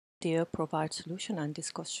video provides solution and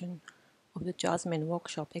discussion of the JASMIN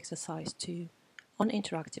workshop exercise 2 on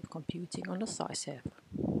interactive computing on the SCI server.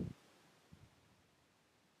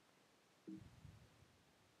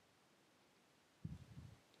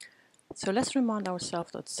 So let's remind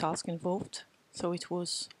ourselves of the task involved. So it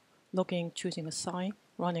was logging, choosing a SCI,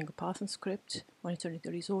 running a Python script, monitoring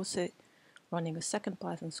the resources, running a second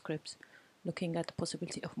Python script, looking at the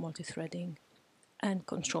possibility of multi-threading, and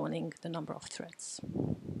controlling the number of threads.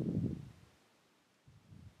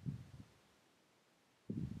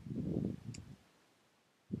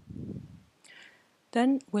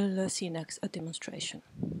 Then we'll see next a demonstration.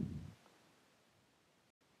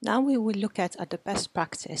 Now we will look at the best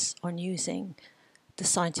practice on using the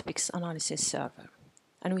scientific analysis server.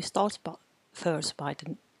 And we start first by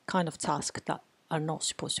the kind of tasks that are not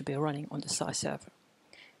supposed to be running on the SCI server.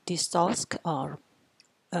 These tasks are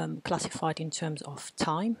classified in terms of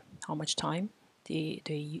time, how much time they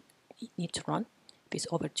need to run. If it's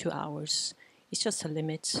over 2 hours, it's just a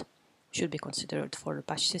limit, should be considered for a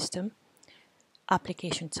batch system.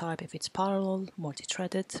 Application type, if it's parallel,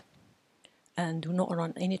 multi-threaded, and do not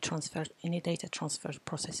run any data transfer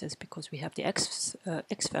processes because we have the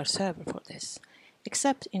X02 server for this,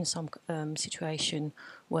 except in some situation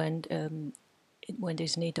when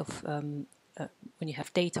there's need of when you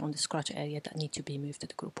have data on the scratch area that need to be moved to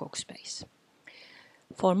the group workspace.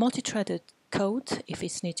 For multi-threaded code, if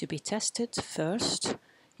it needs to be tested first,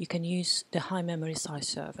 you can use the high memory size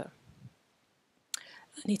server.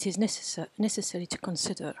 And it is necessary to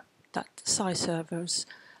consider that SCI servers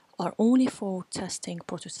are only for testing,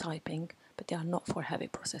 prototyping, but they are not for heavy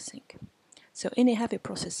processing. So any heavy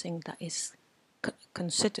processing that is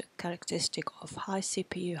considered characteristic of high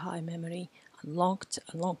CPU, high memory, and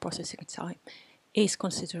long processing time is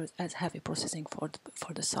considered as heavy processing for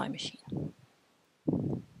the SCI machine.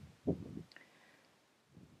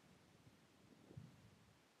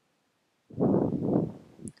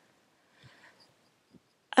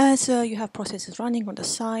 As you have processes running on the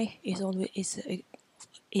SCI,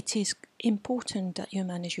 it is important that you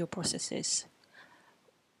manage your processes.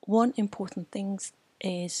 One important thing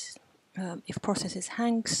is if processes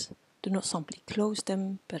hangs, do not simply close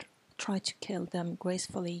them, but try to kill them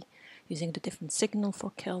gracefully using the different signal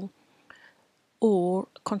for kill, or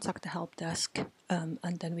contact the help desk,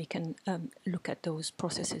 and then we can look at those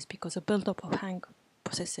processes, because a buildup of hang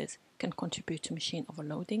processes can contribute to machine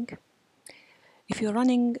overloading. If you're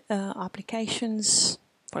running applications,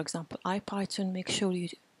 for example IPython, make sure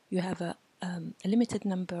you have a limited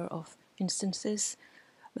number of instances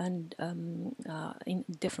and in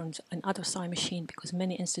other SCI machine, because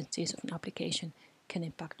many instances of an application can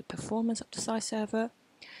impact the performance of the SCI server.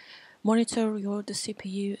 Monitor the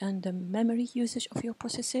CPU and the memory usage of your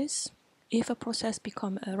processes. If a process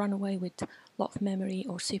becomes a runaway with a lot of memory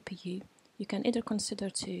or CPU, you can either consider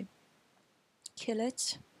to kill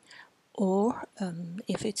it, or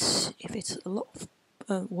if it's a lot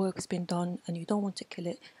of work has been done and you don't want to kill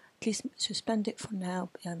it, please suspend it for now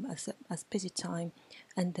as busy time,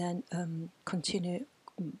 and then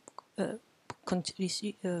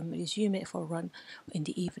resume it for a run in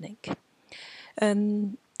the evening.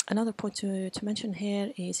 Another point to mention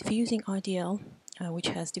here is if you're using IDL, which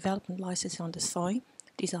has development license on the SCI,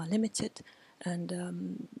 these are limited,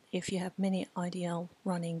 and if you have many IDL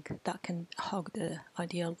running, that can hog the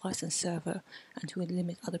IDL license server and will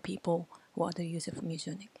limit other people or other users from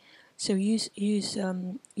using it. So use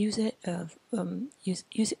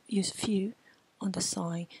few on the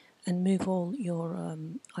SCI and move all your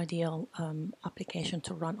IDL application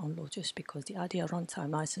to run on Lotus, because the IDL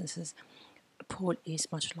runtime licenses pool is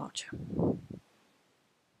much larger.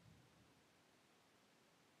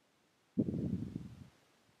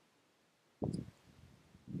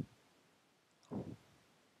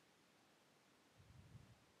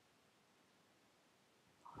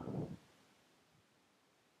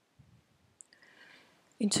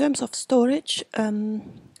 In terms of storage,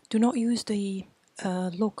 do not use the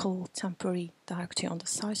local temporary directory on the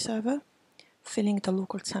SCI server. Filling the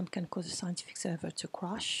local temp can cause the scientific server to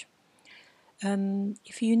crash.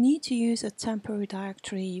 If you need to use a temporary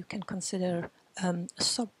directory, you can consider a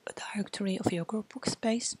sub-directory of your group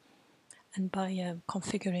workspace, and by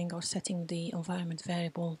configuring or setting the environment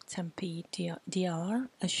variable temp.dir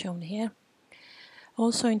as shown here.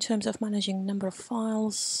 Also, in terms of managing number of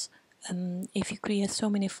files, if you create so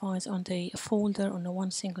many files on the folder on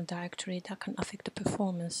one single directory, that can affect the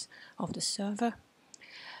performance of the server.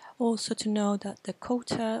 Also to know that the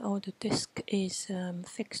quota or the disk is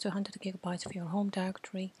fixed to 100 gigabytes for your home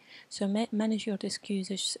directory. So manage your disk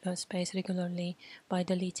usage space regularly by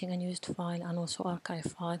deleting unused file and also archive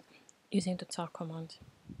file using the tar command.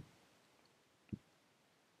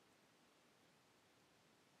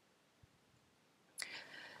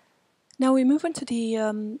 Now we move on to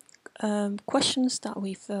the questions that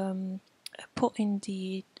we've put in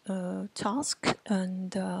the task,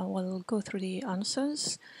 and we'll go through the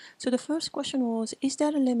answers. So the first question was, is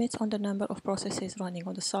there a limit on the number of processes running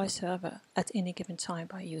on the Psi server at any given time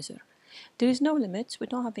by user? There is no limit. We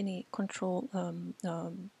don't have any control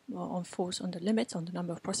on force on the limit on the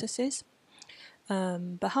number of processes.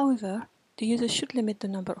 But however, the user should limit the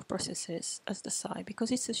number of processes as the Psi because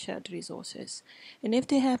it's a shared resources. And if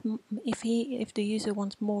they have, if the user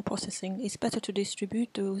wants more processing, it's better to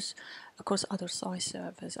distribute those across other Psi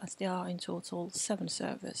servers, as there are in total 7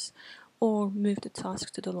 servers, or move the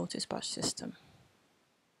task to the Lotus batch system.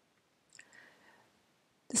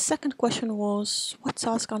 The second question was, what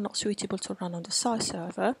tasks are not suitable to run on the Psi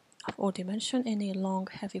server? I've already mentioned any long,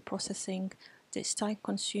 heavy processing, this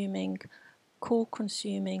time-consuming,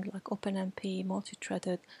 core-consuming, like OpenMP,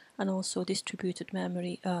 multi-threaded, and also distributed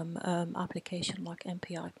memory application like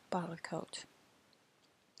MPI parallel code.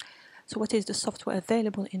 So what is the software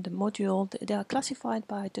available in the module? They are classified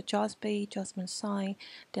by the JASB, JASMIN Psi.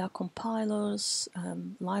 There are compilers,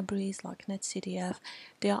 libraries like NetCDF.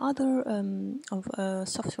 There are other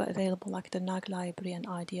software available like the NAG library and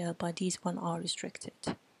IDL, but these ones are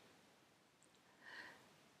restricted.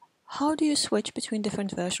 How do you switch between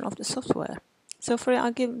different versions of the software? So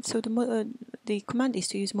the command is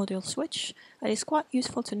to use module switch, and it's quite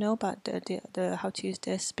useful to know about how to use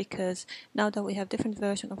this, because now that we have different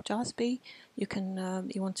versions of JASB, you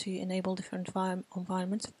want to enable different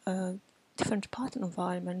environments, different pattern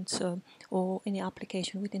environments, or any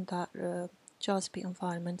application within that JASB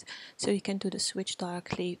environment, so you can do the switch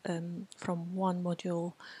directly from one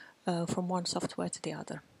module, from one software to the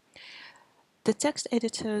other. The text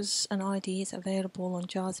editors and IDEs available on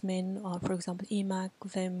JASMIN are, for example, Emac,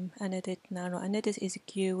 Vim, Anedit, Nano. Anedit is a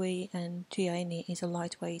GUI and GINE is a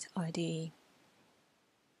lightweight IDE.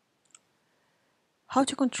 How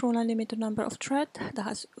to control and limit the number of threads?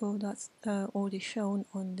 That's already shown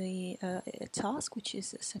on the task, which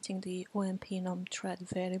is setting the OMP num thread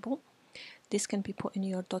variable. This can be put in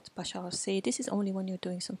your .bashrc. This is only when you're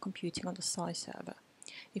doing some computing on the Psi server.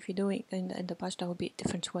 If you're doing in the bash, that would be a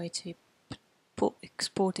different way to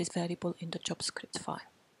export this variable in the JavaScript file.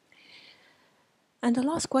 And the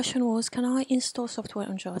last question was, can I install software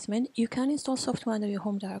on JASMIN? You can install software under your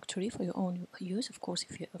home directory for your own use, of course,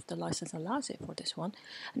 if the license allows it for this one.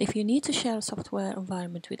 And if you need to share a software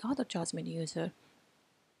environment with other JASMIN users,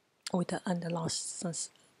 and the license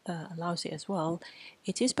allows it as well,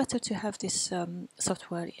 it is better to have this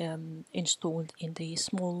software installed in the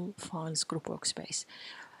small files group workspace.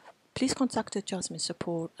 Please contact the JASMIN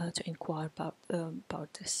support to inquire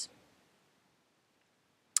about this.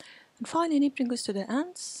 And finally, it brings us to the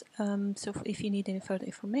end. So if you need any further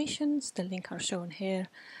information, the links are shown here.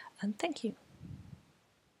 And thank you.